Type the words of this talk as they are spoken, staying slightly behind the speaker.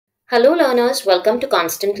Hello learners, welcome to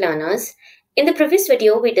Constant Learners. In the previous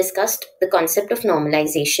video, we discussed the concept of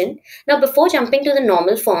normalization. Now, before jumping to the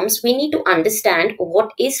normal forms, we need to understand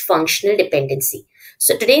what is functional dependency.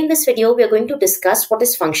 So today in this video, we are going to discuss what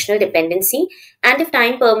is functional dependency, and if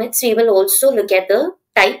time permits, we will also look at the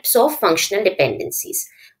types of functional dependencies.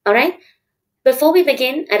 Alright, before we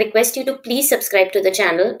begin, I request you to please subscribe to the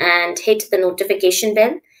channel and hit the notification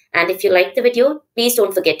bell. And if you like the video, please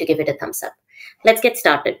don't forget to give it a thumbs up. Let's get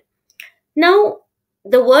started. Now,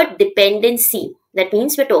 the word dependency, that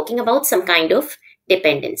means we're talking about some kind of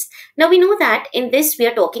dependence. Now, we know that in this, we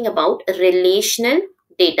are talking about relational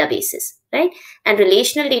databases, right? And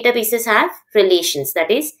relational databases have relations, that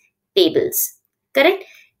is tables, correct?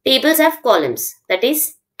 Tables have columns, that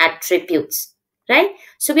is attributes, right?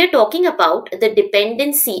 So, we are talking about the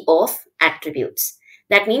dependency of attributes.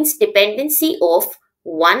 That means dependency of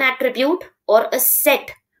one attribute or a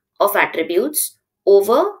set of attributes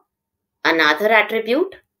over another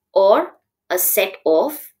attribute or a set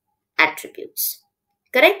of attributes,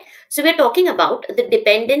 correct? So we're talking about the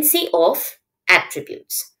dependency of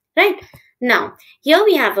attributes, right? Now, here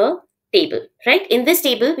we have a table, right? In this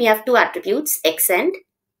table, we have two attributes, x and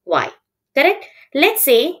y, correct? Let's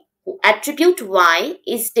say attribute y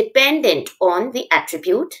is dependent on the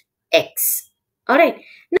attribute x, all right?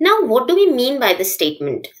 Now, what do we mean by this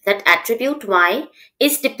statement that attribute y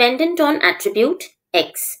is dependent on attribute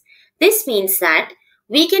x? This means that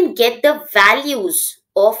we can get the values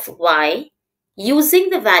of y using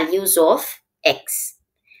the values of x.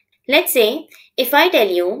 Let's say if I tell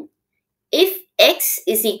you if x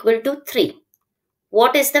is equal to 3,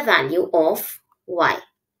 what is the value of y?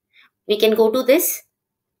 We can go to this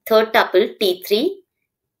third tuple T3.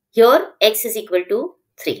 Here x is equal to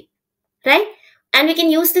 3, right? And we can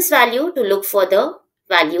use this value to look for the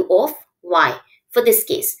value of y for this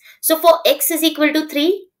case. So for x is equal to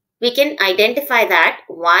 3, we can identify that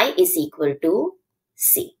y is equal to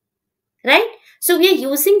c, right? So we are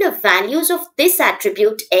using the values of this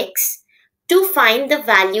attribute x to find the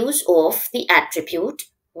values of the attribute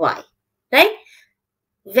y, right?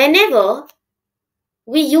 Whenever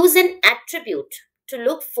we use an attribute to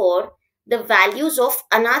look for the values of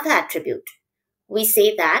another attribute, we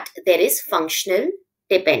say that there is functional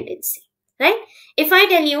dependency, right? If I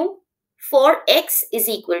tell you for x is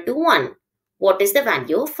equal to 1, what is the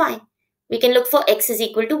value of y? We can look for x is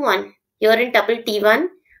equal to 1. Here in tuple T1,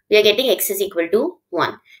 we are getting x is equal to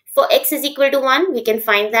 1. For x is equal to 1, we can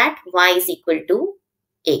find that y is equal to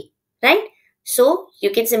a, right? So,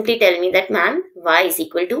 you can simply tell me that, ma'am, y is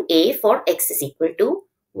equal to a for x is equal to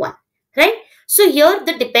 1, right? So, here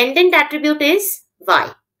the dependent attribute is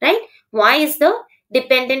y, right? Y is the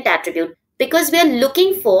dependent attribute because we are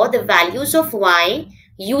looking for the values of y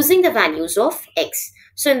using the values of x.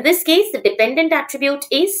 So, in this case, the dependent attribute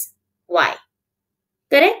is y,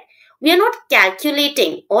 correct? We are not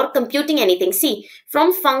calculating or computing anything. See,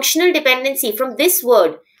 from functional dependency, from this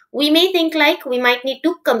word, we may think like we might need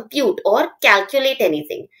to compute or calculate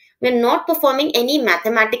anything. We are not performing any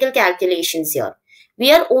mathematical calculations here.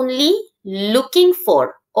 We are only looking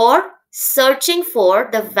for or searching for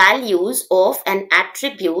the values of an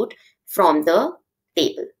attribute from the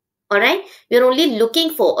table. Alright, we are only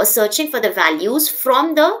looking for or searching for the values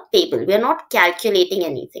from the table. We are not calculating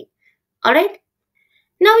anything. Alright.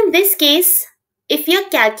 Now in this case, if we are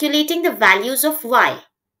calculating the values of y,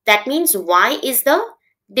 that means y is the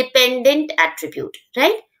dependent attribute,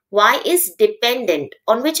 right? Y is dependent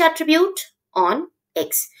on which attribute? On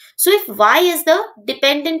x. So if y is the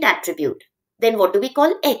dependent attribute, then what do we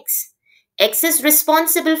call x? X is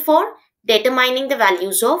responsible for determining the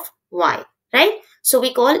values of y, right? So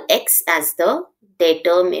we call x as the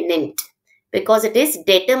determinant because it is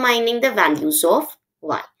determining the values of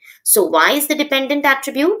y. So y is the dependent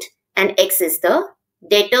attribute and x is the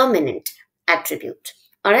determinant attribute.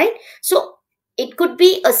 Alright. So it could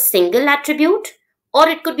be a single attribute or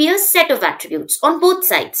it could be a set of attributes on both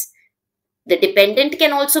sides. The dependent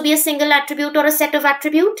can also be a single attribute or a set of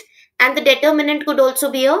attribute, and the determinant could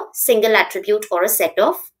also be a single attribute or a set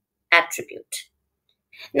of attribute.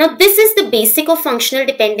 Now, this is the basic of functional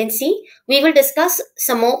dependency. We will discuss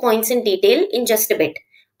some more points in detail in just a bit.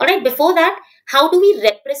 Alright, before that, how do we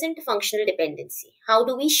represent functional dependency? How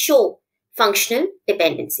do we show functional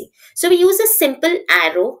dependency? So, we use a simple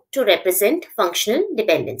arrow to represent functional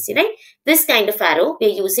dependency, right? This kind of arrow we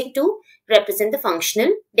are using to represent the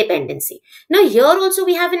functional dependency. Now, here also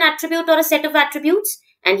we have an attribute or a set of attributes,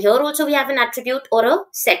 and here also we have an attribute or a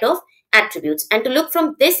set of attributes. And to look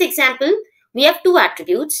from this example, we have two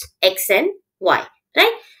attributes, x and y,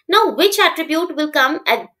 right? Now, which attribute will come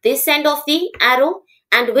at this end of the arrow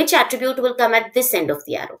and which attribute will come at this end of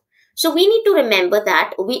the arrow? So we need to remember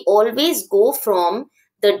that we always go from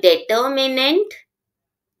the determinant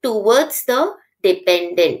towards the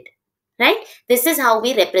dependent, right? This is how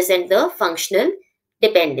we represent the functional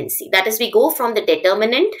dependency. That is, we go from the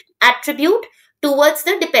determinant attribute towards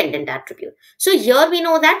the dependent attribute. So here we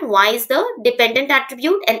know that y is the dependent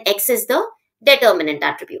attribute and x is the determinant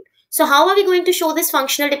attribute. So how are we going to show this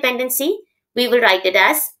functional dependency? We will write it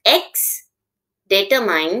as x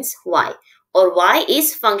determines y, or y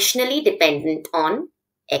is functionally dependent on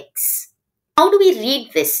x. How do we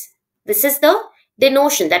read this? This is the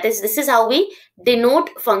denotion. That is, this is how we denote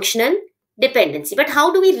functional dependency. But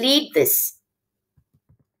how do we read this?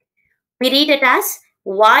 We read it as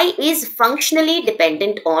y is functionally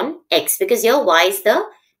dependent on x, because here y is the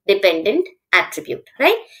dependent attribute,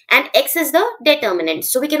 right? And x is the determinant.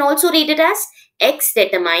 So we can also read it as x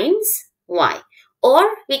determines y, or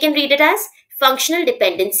we can read it as functional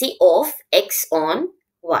dependency of x on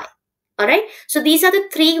y. All right. So these are the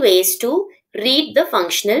three ways to read the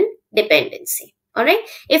functional dependency. All right.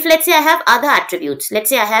 If let's say I have other attributes,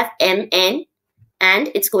 let's say I have mn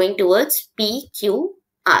and it's going towards p, q,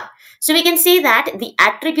 r. So we can say that the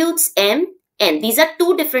attributes m, n, these are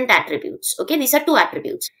two different attributes. Okay. These are two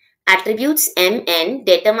attributes. Attributes m, n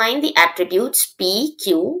determine the attributes p,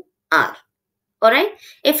 q, r. All right.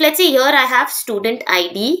 If let's say here I have student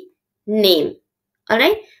ID, name. All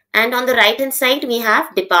right. And on the right hand side, we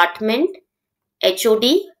have department, HOD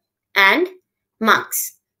and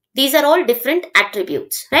marks. These are all different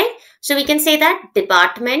attributes, right? So we can say that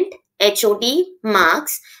department, HOD,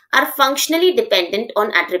 marks are functionally dependent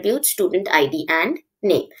on attributes student ID and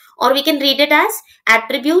name. Or we can read it as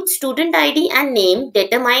attributes student ID and name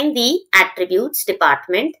determine the attributes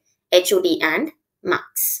department, HOD and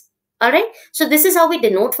marks. All right. So this is how we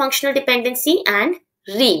denote functional dependency and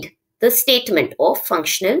read the statement of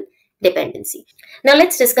functional dependency. Now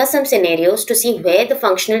let's discuss some scenarios to see where the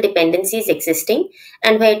functional dependency is existing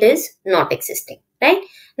and where it is not existing, right?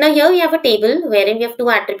 Now here we have a table wherein we have two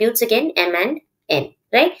attributes again, m and n,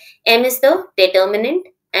 right? M is the determinant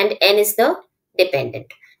and n is the dependent.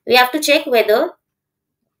 We have to check whether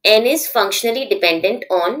n is functionally dependent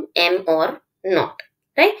on m or not,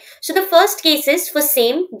 right? So the first case is for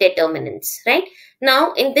same determinants, right?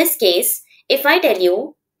 Now in this case, if I tell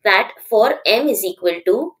you that for m is equal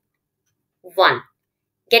to 1,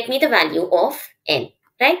 get me the value of n,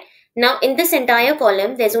 right? Now in this entire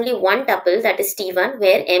column, there's only one tuple, that is t1,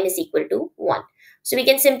 where m is equal to 1. So we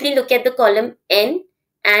can simply look at the column n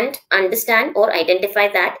and understand or identify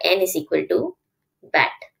that n is equal to bat,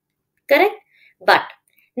 correct? But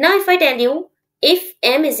now if I tell you, if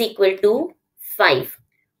m is equal to 5,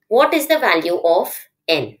 what is the value of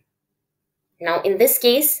n? Now in this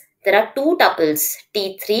case, there are two tuples,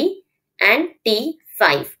 t3 and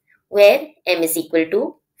t5, where m is equal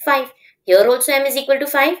to 5. Here also m is equal to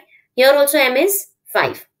 5. Here also m is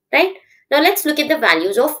 5, right? Now let's look at the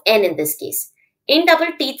values of n in this case. In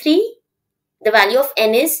tuple t3, the value of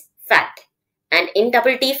n is fat. And in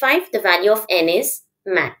tuple t5, the value of n is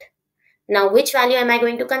mat. Now which value am I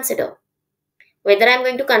going to consider? Whether I am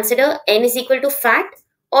going to consider n is equal to fat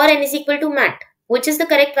or n is equal to mat. Which is the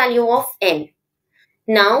correct value of n?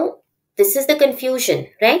 Now, this is the confusion,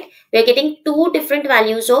 right? We are getting two different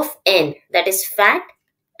values of n, that is fat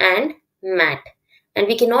and mat. And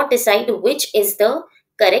we cannot decide which is the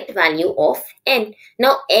correct value of n.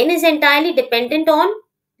 Now, n is entirely dependent on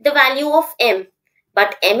the value of m.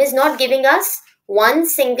 But m is not giving us one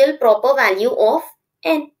single proper value of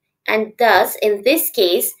n. And thus, in this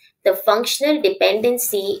case, the functional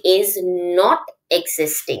dependency is not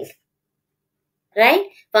existing, right?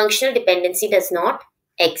 Functional dependency does not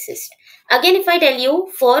exist. Again, if I tell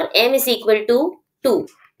you for m is equal to 2,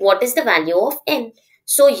 what is the value of n?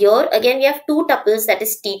 So here again we have two tuples, that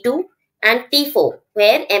is t2 and t4,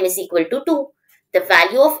 where m is equal to 2. The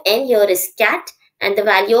value of n here is cat and the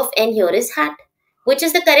value of n here is hat. Which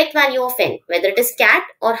is the correct value of n, whether it is cat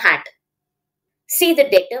or hat? See, the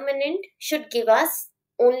determinant should give us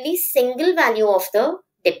only single value of the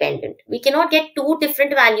dependent. We cannot get two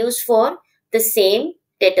different values for the same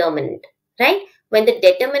determinant, right? When the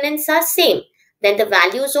determinants are same, then the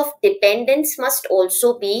values of dependents must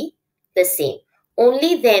also be the same.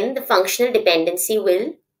 Only then the functional dependency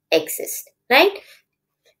will exist, right?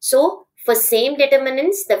 So, for same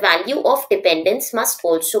determinants, the value of dependents must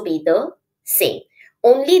also be the same.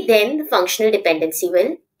 Only then the functional dependency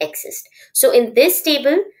will exist. So, in this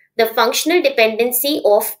table, the functional dependency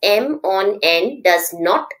of m on n does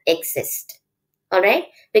not exist. Alright,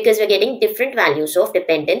 because we're getting different values of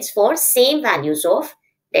dependents for same values of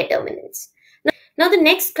determinants. Now the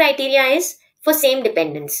next criteria is, for same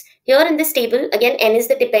dependence. Here in this table, again, n is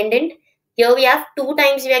the dependent. Here we have 2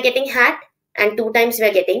 times we are getting hat and 2 times we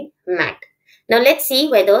are getting mat. Now let's see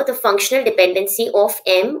whether the functional dependency of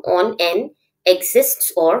m on n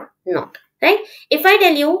exists or not, right? If I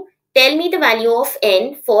tell you, tell me the value of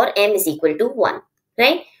n for m is equal to 1,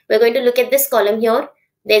 right? We're going to look at this column here.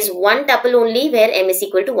 There's one tuple only where m is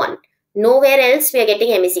equal to 1. Nowhere else we are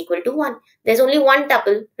getting m is equal to 1. There's only one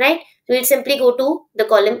tuple, right? So we'll simply go to the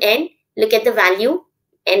column n, look at the value,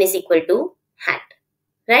 n is equal to hat,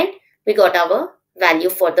 right? We got our value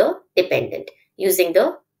for the dependent using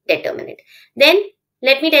the determinant. Then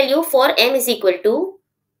let me tell you, for m is equal to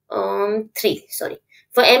 3,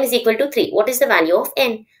 for m is equal to 3, what is the value of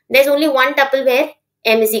n? There's only one tuple where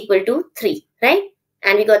m is equal to 3, right?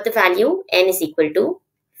 And we got the value n is equal to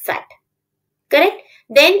fat, correct?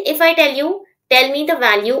 Then if I tell you, tell me the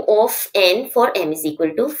value of n for m is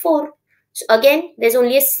equal to 4. So again, there's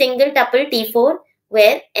only a single tuple T4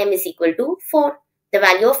 where m is equal to 4. The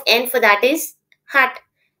value of n for that is hat.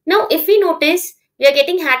 Now if we notice, we are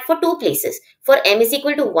getting hat for 2 places. For m is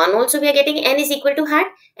equal to 1 also we are getting n is equal to hat,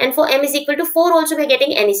 and for m is equal to 4 also we are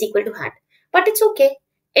getting n is equal to hat. But it's okay.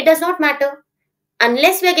 It does not matter.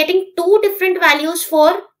 Unless we are getting 2 different values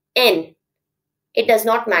for n, it does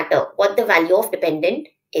not matter what the value of dependent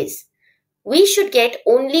is. We should get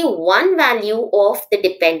only one value of the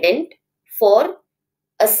dependent for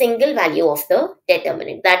a single value of the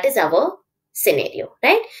determinant. That is our scenario,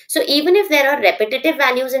 right? So even if there are repetitive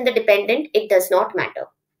values in the dependent, it does not matter,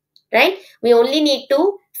 right? We only need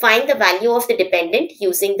to find the value of the dependent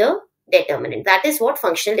using the determinant. That is what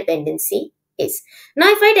functional dependency is. Now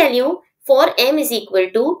if I tell you, for m is equal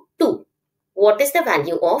to 2, what is the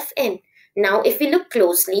value of n? Now if we look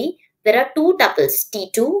closely, there are 2 tuples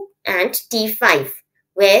T2 and T5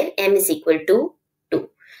 where m is equal to 2.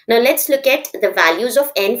 Now let's look at the values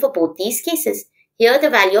of n for both these cases. Here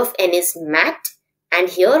the value of n is mat, and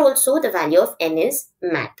here also the value of n is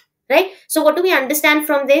mat, right? So what do we understand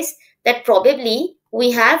from this? That probably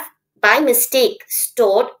we have by mistake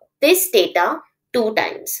stored this data 2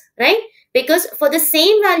 times, right? Because for the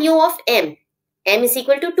same value of m is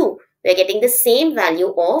equal to 2, we are getting the same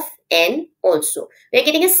value of n also. We are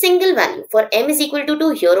getting a single value. For m is equal to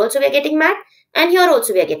 2, here also we are getting mat, and here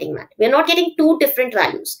also we are getting mat. We are not getting 2 different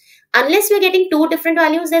values. Unless we are getting 2 different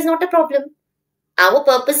values, there's not a problem. Our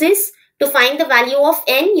purpose is to find the value of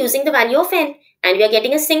n using the value of n, and we are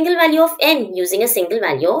getting a single value of n using a single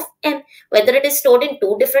value of m. Whether it is stored in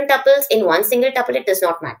 2 different tuples, in one single tuple, it does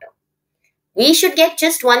not matter. We should get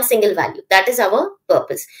just one single value. That is our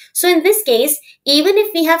purpose. So in this case, even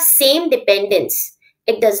if we have same dependence,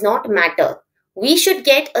 it does not matter. We should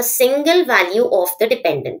get a single value of the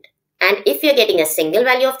dependent. And if you're getting a single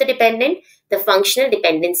value of the dependent, the functional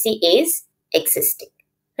dependency is existing,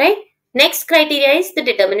 right? Next criteria is the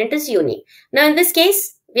determinant is unique. Now in this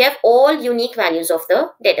case, we have all unique values of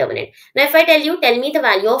the determinant. Now if I tell you, tell me the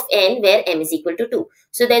value of n where m is equal to 2.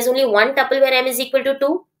 So there's only one tuple where m is equal to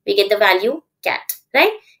 2. We get the value cat,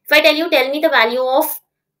 right? If I tell you, tell me the value of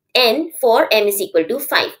n for m is equal to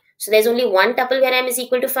 5. So there's only one tuple where m is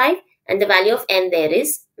equal to 5, and the value of n there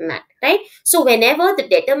is mat, right? So whenever the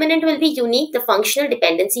determinant will be unique, the functional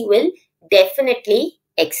dependency will definitely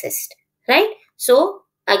exist, right? So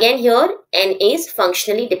again here, n is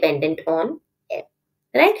functionally dependent on m,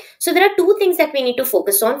 right? So there are 2 things that we need to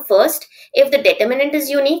focus on. First, if the determinant is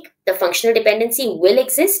unique, the functional dependency will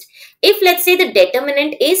exist. If let's say the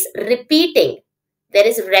determinant is repeating, there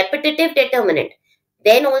is repetitive determinant,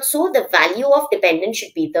 then also the value of dependent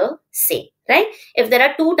should be the same, right? If there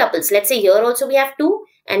are 2 tuples, let's say here also we have 2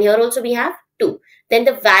 and here also we have 2, then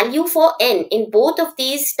the value for n in both of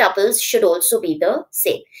these tuples should also be the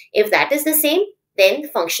same. If that is the same, then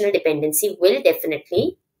functional dependency will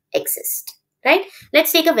definitely exist, right?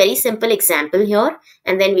 Let's take a very simple example here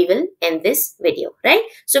and then we will end this video, right?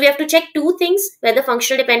 So we have to check 2 things, whether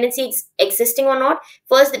functional dependency is existing or not.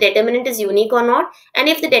 First, the determinant is unique or not. And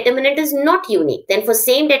if the determinant is not unique, then for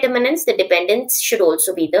same determinants, the dependents should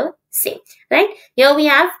also be the same, right? Here we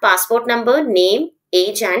have passport number, name,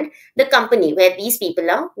 age, and the company where these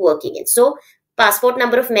people are working in. So passport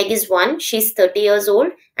number of Meg is 1. She's 30 years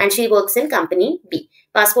old and she works in company B.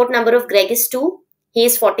 Passport number of Greg is 2. He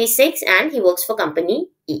is 46 and he works for company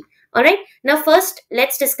E. Alright. Now first,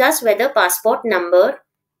 let's discuss whether passport number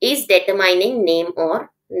is determining name or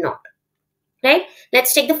not. Right.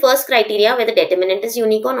 Let's check the first criteria, whether determinant is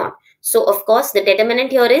unique or not. So of course, the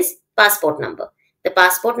determinant here is passport number. The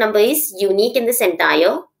passport number is unique in this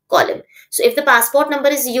entire column. So if the passport number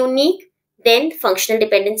is unique, then functional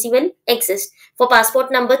dependency will exist. For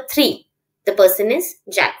passport number 3, the person is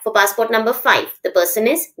Jack. For passport number 5, the person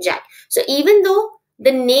is Jack. So even though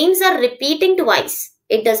the names are repeating twice,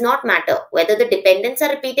 it does not matter. Whether the dependents are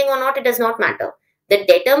repeating or not, it does not matter. The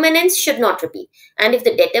determinants should not repeat. And if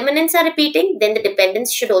the determinants are repeating, then the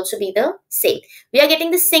dependents should also be the same. We are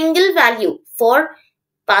getting the single value. For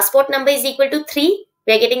passport number is equal to 3,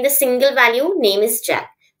 we are getting the single value, name is Jack.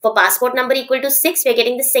 For passport number equal to 6, we are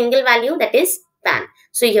getting the single value, that is Pan.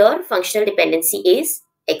 So here functional dependency is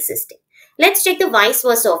existing. Let's check the vice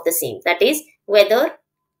versa of the same. That is whether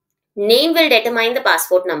name will determine the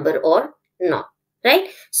passport number or not. Right?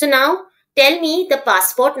 So now tell me the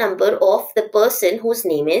passport number of the person whose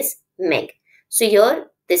name is Meg. So here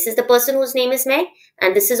this is the person whose name is Meg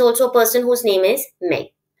and this is also a person whose name is Meg.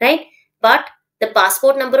 Right? But the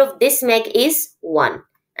passport number of this Meg is 1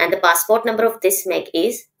 and the passport number of this Meg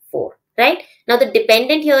is 4. Right? Now the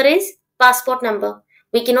dependent here is passport number.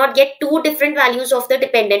 We cannot get two different values of the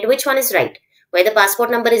dependent. Which one is right? Whether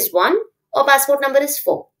passport number is 1 or passport number is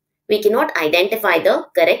 4. We cannot identify the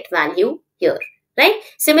correct value here. Right?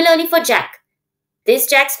 Similarly for Jack. This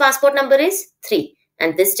Jack's passport number is 3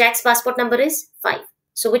 and this Jack's passport number is 5.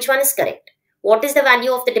 So which one is correct? What is the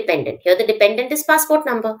value of the dependent? Here the dependent is passport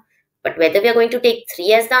number. But whether we are going to take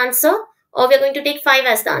 3 as the answer or we are going to take 5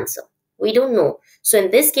 as the answer, we don't know. So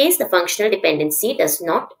in this case, the functional dependency does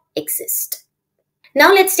not exist.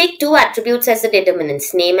 Now let's take two attributes as the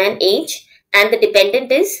determinants, name and age, and the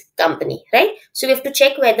dependent is company, right? So we have to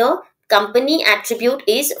check whether company attribute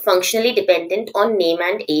is functionally dependent on name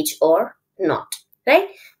and age or not, right?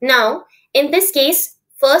 Now, in this case,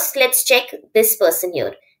 first let's check this person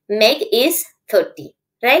here. Meg is 30,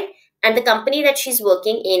 right? And the company that she's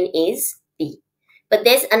working in is B. But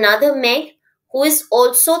there's another Meg who is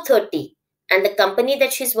also 30 and the company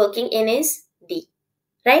that she's working in is D,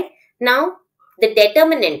 right? Now, the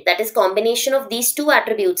determinant, that is combination of these two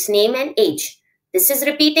attributes, name and age, this is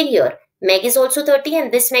repeating here. Meg is also 30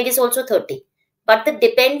 and this Meg is also 30. But the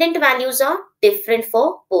dependent values are different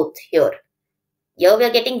for both here. Here we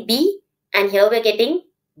are getting B and here we are getting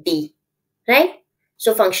D, right?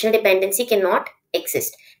 So functional dependency cannot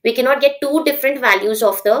exist. We cannot get two different values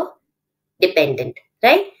of the dependent,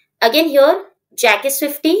 right? Again here, Jack is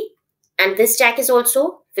 50 and this Jack is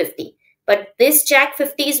also 50. But this Jack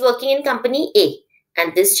 50 is working in company A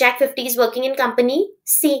and this Jack 50 is working in company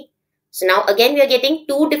C. So now again we are getting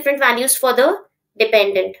two different values for the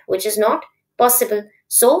dependent, which is not possible.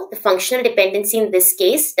 So the functional dependency in this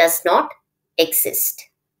case does not exist.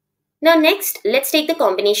 Now next, let's take the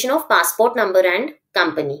combination of passport number and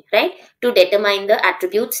company, right? To determine the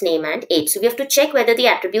attributes name and age. So we have to check whether the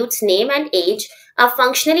attributes name and age are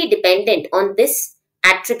functionally dependent on this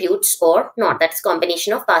attributes or not. That's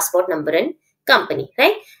combination of passport number and company,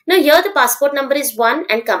 right? Now here the passport number is 1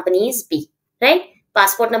 and company is B, right?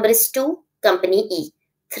 Passport number is 2, company E,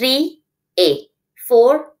 3 A,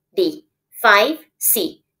 4 D, 5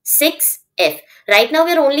 C, 6 F. Right now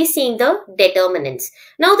we are only seeing the determinants.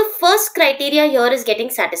 Now the first criteria here is getting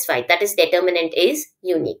satisfied, that is determinant is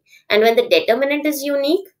unique. And when the determinant is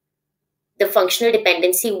unique, the functional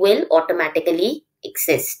dependency will automatically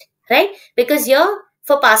exist, right? Because here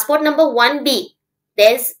for passport number 1B,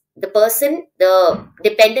 there's the person, the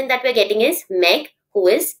dependent that we're getting is Meg, who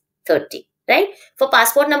is 30, right? For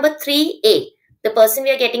passport number 3A, the person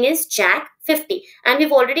we are getting is Jack, 50. And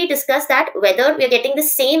we've already discussed that whether we are getting the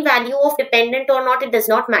same value of dependent or not, it does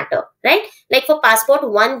not matter, right? Like for passport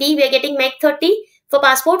 1B, we are getting Meg 30. For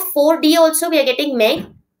passport 4D also, we are getting Meg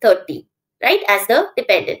 30, right? As the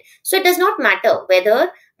dependent. So it does not matter whether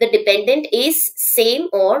the dependent is same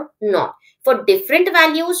or not. For different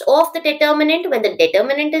values of the determinant, when the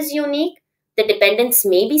determinant is unique, the dependents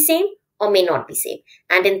may be same or may not be same.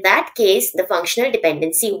 And in that case, the functional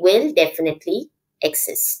dependency will definitely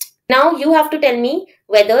exist. Now you have to tell me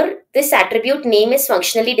whether this attribute name is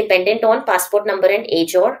functionally dependent on passport number and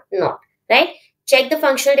age or not, right? Check the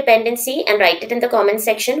functional dependency and write it in the comment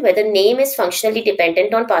section whether name is functionally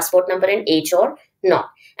dependent on passport number and age or not.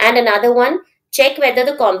 And another one, check whether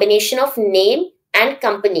the combination of name and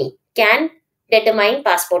company can determine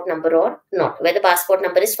passport number or not, whether passport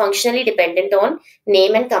number is functionally dependent on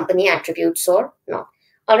name and company attributes or not.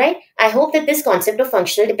 Alright, I hope that this concept of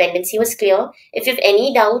functional dependency was clear. If you have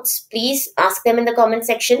any doubts, please ask them in the comment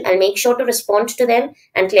section. I'll make sure to respond to them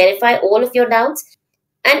and clarify all of your doubts.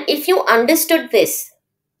 And if you understood this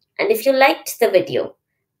and if you liked the video,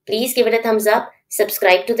 please give it a thumbs up,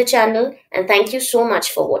 subscribe to the channel, and thank you so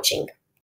much for watching.